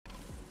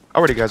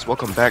Alrighty guys,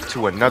 welcome back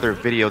to another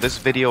video. This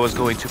video is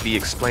going to be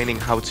explaining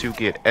how to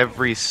get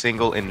every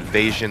single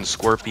invasion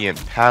scorpion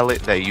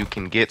pallet that you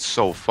can get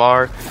so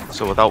far.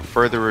 So without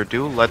further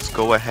ado, let's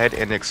go ahead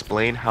and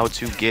explain how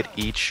to get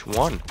each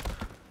one.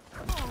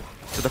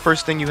 So the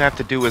first thing you have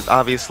to do is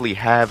obviously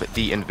have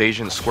the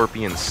invasion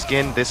scorpion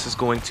skin. This is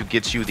going to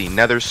get you the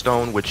nether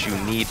stone, which you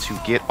need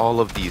to get all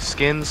of these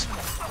skins.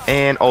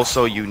 And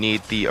also you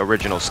need the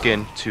original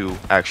skin to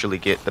actually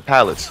get the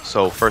pallets.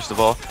 So first of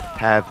all,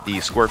 have the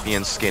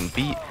scorpion skin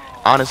beat.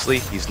 Honestly,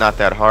 he's not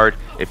that hard.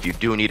 If you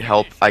do need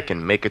help, I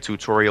can make a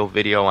tutorial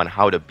video on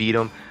how to beat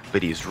him.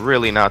 But he's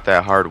really not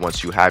that hard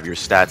once you have your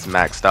stats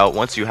maxed out.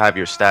 Once you have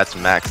your stats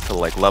maxed to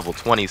like level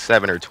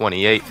 27 or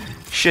 28,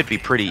 should be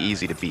pretty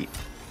easy to beat.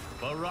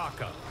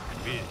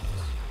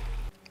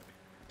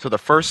 So the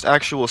first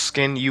actual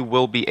skin you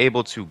will be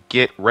able to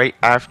get right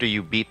after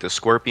you beat the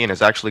scorpion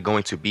is actually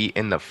going to be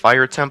in the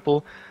fire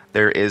temple.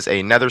 There is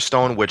a nether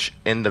stone which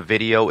in the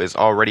video is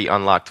already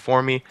unlocked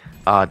for me.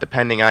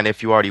 Depending on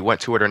if you already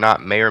went to it or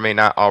not, may or may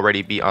not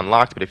already be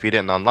unlocked, but if you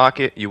didn't unlock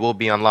it, you will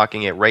be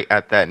unlocking it right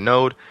at that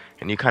node,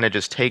 and you kind of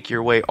just take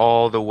your way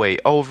all the way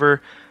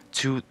over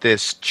to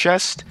this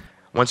chest.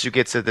 Once you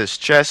get to this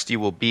chest, you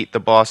will beat the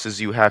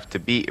bosses you have to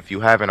beat if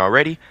you haven't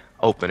already.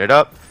 Open it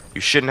up. You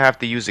shouldn't have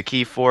to use a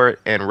key for it,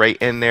 and right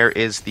in there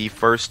is the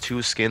first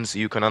two skins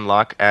you can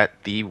unlock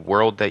at the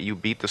world that you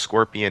beat the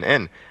scorpion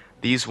in.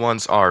 These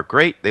ones are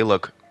great. They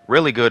look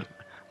really good.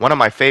 One of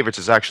my favorites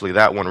is actually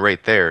that one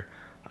right there.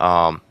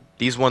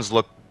 These ones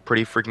look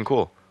pretty freaking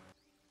cool.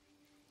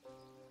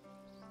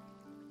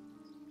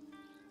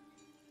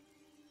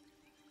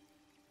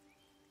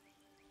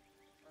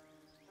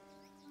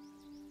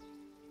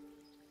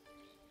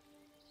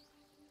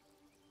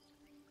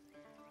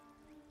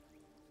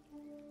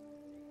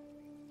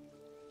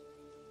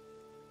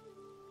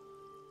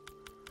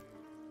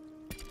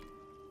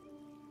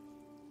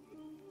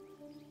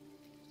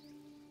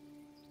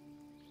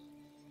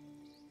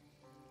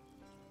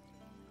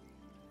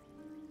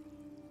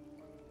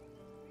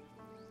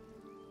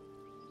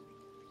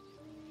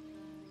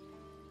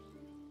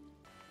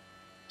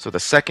 So the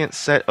second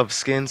set of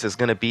skins is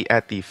going to be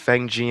at the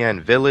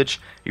Fengjian village.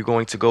 You're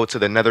going to go to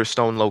the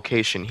Netherstone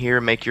location here,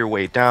 make your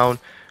way down.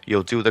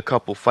 You'll do the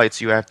couple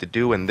fights you have to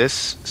do, and this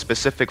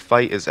specific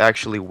fight is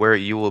actually where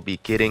you will be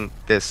getting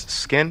this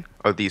skin,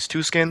 or these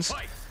two skins.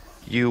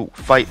 You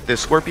fight the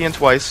scorpion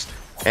twice,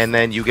 and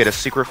then you get a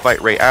secret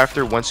fight right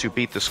after. Once you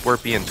beat the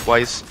scorpion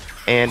twice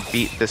and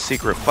beat the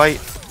secret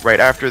fight, right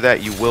after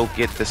that you will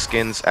get the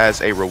skins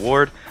as a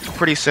reward.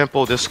 Pretty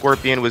simple. This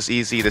scorpion was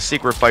easy. The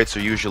secret fights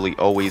are usually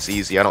always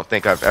easy. I don't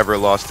think I've ever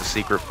lost a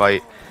secret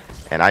fight,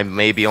 and I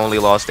maybe only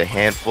lost a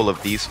handful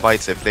of these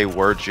fights if they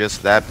were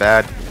just that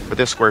bad, but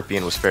this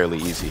scorpion was fairly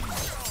easy.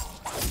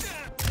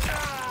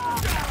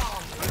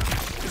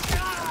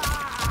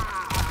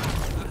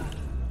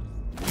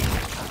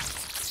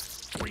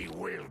 We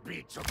will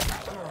be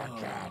together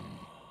again.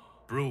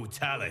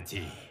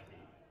 Brutality.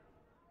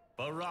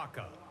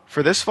 Baraka.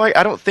 For this fight,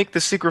 I don't think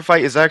the secret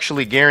fight is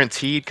actually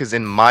guaranteed, because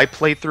in my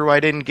playthrough I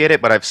didn't get it,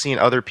 but I've seen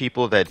other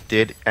people that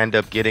did end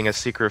up getting a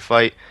secret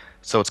fight.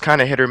 So it's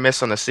kind of hit or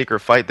miss on the secret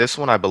fight. This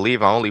one, I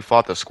believe, I only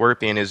fought the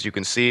scorpion. As you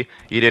can see,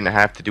 you didn't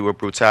have to do a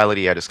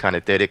brutality. I just kind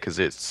of did it because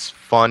it's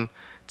fun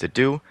to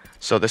do.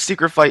 So the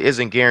secret fight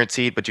isn't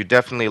guaranteed, but you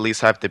definitely at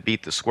least have to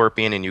beat the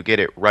scorpion, and you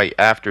get it right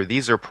after.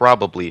 These are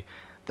probably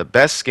the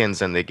best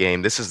skins in the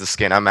game. This is the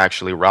skin I'm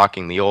actually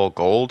rocking, the all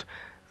gold.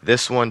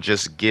 This one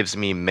just gives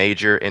me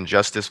major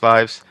Injustice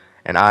vibes,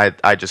 and I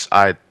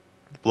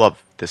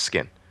love this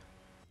skin.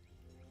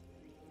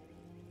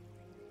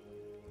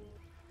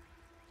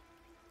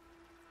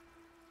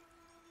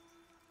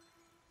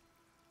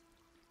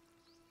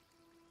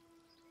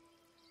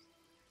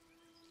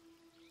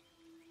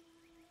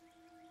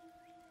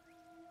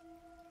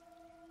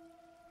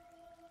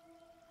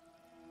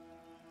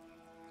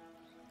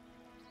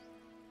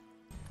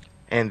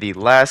 And the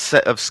last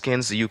set of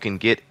skins that you can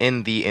get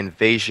in the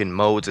invasion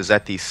modes is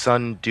at the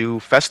Sundew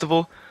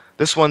Festival.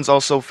 This one's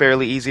also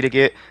fairly easy to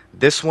get.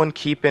 This one,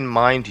 keep in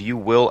mind, you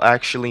will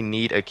actually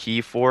need a key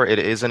for. It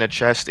is in a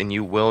chest, and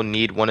you will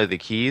need one of the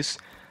keys.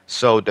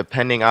 So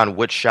depending on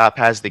which shop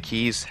has the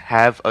keys,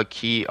 have a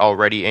key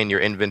already in your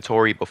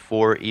inventory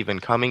before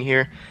even coming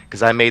here.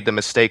 Because I made the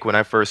mistake when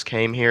I first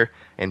came here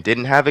and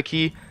didn't have a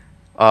key.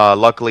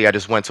 Luckily, I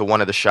just went to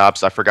one of the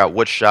shops. I forgot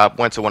which shop.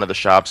 Went to one of the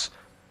shops,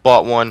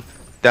 bought one,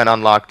 then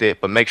unlocked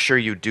it. But make sure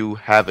you do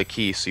have a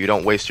key so you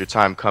don't waste your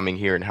time coming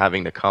here and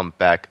having to come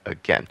back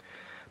again.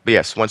 But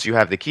yes, once you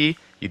have the key,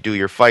 you do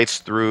your fights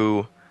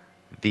through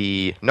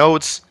the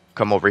nodes,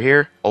 come over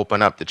here,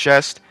 open up the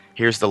chest.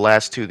 Here's the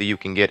last two that you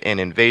can get in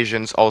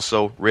invasions.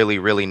 Also, really,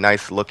 really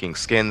nice looking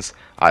skins.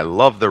 I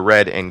love the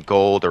red and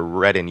gold, or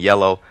red and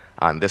yellow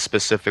on this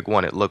specific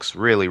one. It looks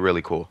really,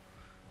 really cool.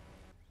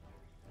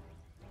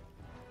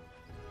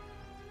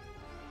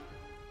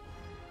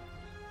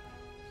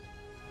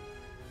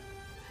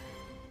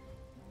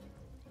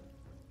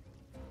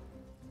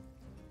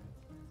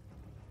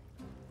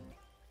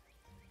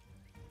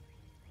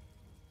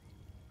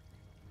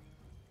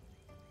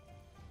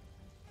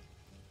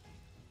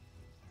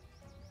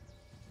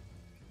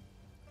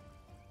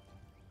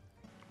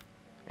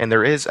 And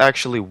there is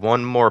actually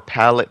one more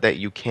palette that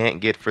you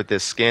can't get for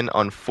this skin.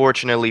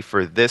 Unfortunately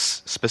for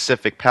this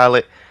specific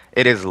palette,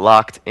 it is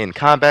locked in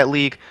Kombat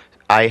League.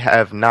 I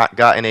have not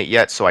gotten it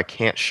yet, so I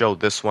can't show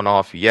this one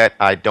off yet.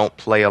 I don't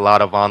play a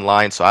lot of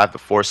online, so I have to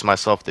force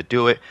myself to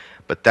do it.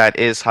 But that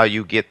is how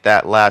you get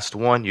that last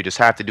one. You just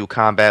have to do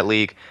Kombat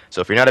League. So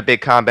if you're not a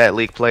big Kombat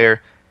League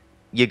player,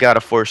 you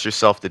gotta force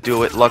yourself to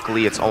do it.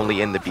 Luckily, it's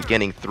only in the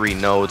beginning 3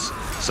 nodes,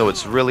 so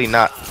it's really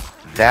not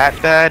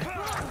that bad.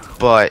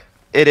 But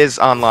it is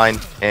online,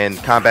 and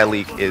Kombat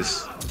League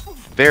is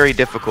very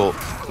difficult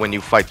when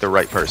you fight the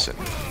right person.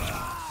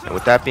 And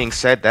with that being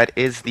said, that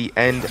is the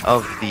end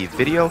of the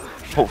video.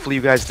 Hopefully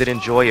you guys did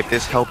enjoy. If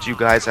this helped you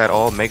guys at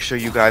all, make sure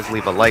you guys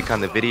leave a like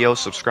on the video,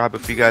 subscribe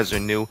if you guys are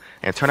new,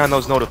 and turn on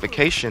those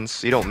notifications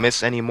so you don't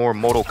miss any more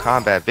Mortal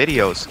Kombat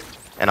videos.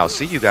 And I'll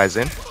see you guys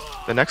in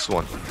the next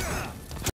one.